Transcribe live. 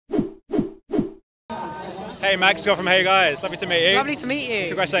Hey Max, Scott from HeyUGuys. Lovely to meet you. Lovely to meet you.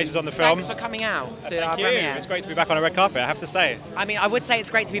 Congratulations on the film. Thanks for coming out to our Thank you. premiere. It's great to be back on a red carpet, I have to say. I mean, I would say it's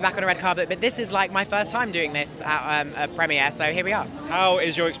great to be back on a red carpet, but this is like my first time doing this at a premiere, so here we are. How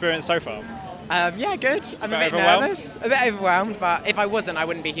is your experience so far? Yeah, good. I'm a bit nervous, a bit overwhelmed, but if I wasn't, I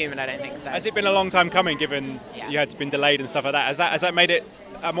wouldn't be human, I don't think so. Has it been a long time coming, given you had been delayed and stuff like that? Has that made it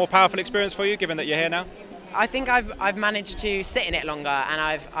a more powerful experience for you, given that you're here now? I think I've managed to sit in it longer, and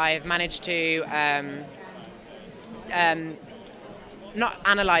I've managed to not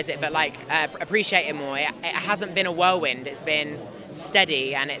analyse it, but like appreciate it more. It hasn't been a whirlwind. It's been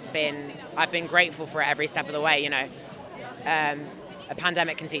steady, and I've been grateful for it every step of the way. You know, a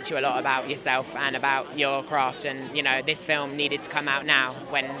pandemic can teach you a lot about yourself and about your craft, and you know, this film needed to come out now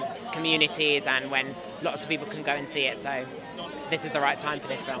when communities and when lots of people can go and see it. So this is the right time for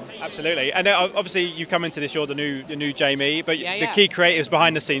this film. Absolutely. And obviously you've come into this, you're the new Jamie, but the key creatives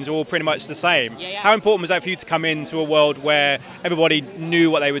behind the scenes are all pretty much the same. How important was that for you to come into a world where everybody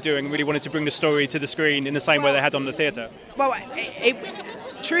knew what they were doing and really wanted to bring the story to the screen in the same way they had on the theatre? Well,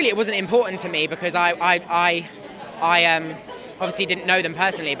 truly it wasn't important to me because I obviously didn't know them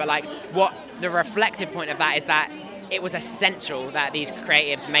personally, but like what the reflective point of that is that it was essential that these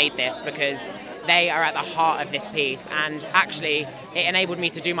creatives made this because they are at the heart of this piece, and actually it enabled me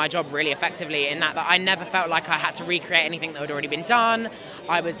to do my job really effectively in that I never felt like I had to recreate anything that had already been done.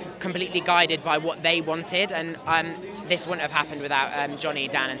 I was completely guided by what they wanted, and this wouldn't have happened without Johnny,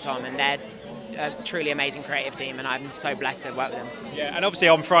 Dan and Tom, and they're a truly amazing creative team, and I'm so blessed to work with them. Yeah, and obviously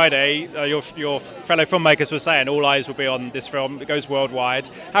on Friday, your fellow filmmakers were saying all eyes will be on this film. It goes worldwide.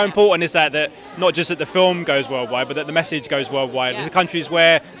 How important is that not just that the film goes worldwide, but that the message goes worldwide? There's countries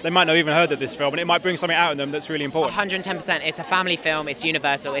where they might not even heard of this film, and it might bring something out of them that's really important. 110%. It's a family film. It's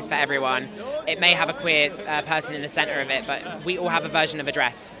universal. It's for everyone. It may have a queer person in the centre of it, but we all have a version of a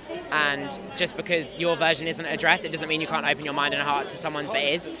dress. And just because your version isn't a dress, it doesn't mean you can't open your mind and heart to someone's that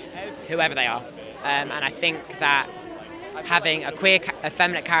is, whoever they are. And I think that having a queer,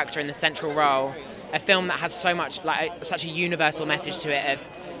 effeminate character in the central role, a film that has so much, like such a universal message to it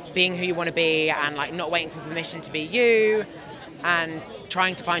of being who you want to be and like not waiting for permission to be you and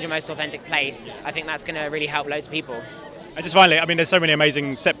trying to find your most authentic place, I think that's going to really help loads of people. And just finally, I mean, there's so many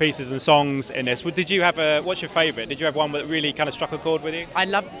amazing set pieces and songs in this. Did you have what's your favourite? Did you have one that really kind of struck a chord with you? I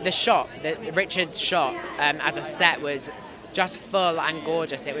loved the shot. Richard's shot as a set was just full and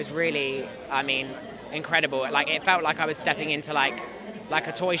gorgeous. It was really, I mean, incredible. Like it felt like I was stepping into like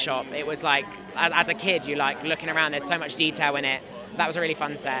a toy shop. It was like, as a kid, you like looking around. There's so much detail in it. That was a really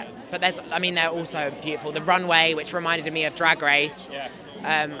fun set. But they're also beautiful. The runway, which reminded me of Drag Race,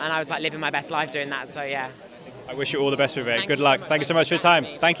 and I was like living my best life doing that. So yeah. I wish you all the best with it. Good luck. Thank you so much for your time.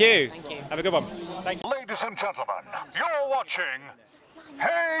 Thank you. Have a good one. Thank you. Ladies and gentlemen, you're watching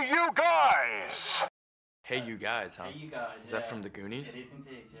HeyUGuys. Hey, you guys, huh? Hey, you guys. Is that from the Goonies? It is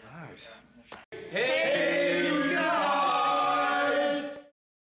indeed, yeah. Nice. Hey!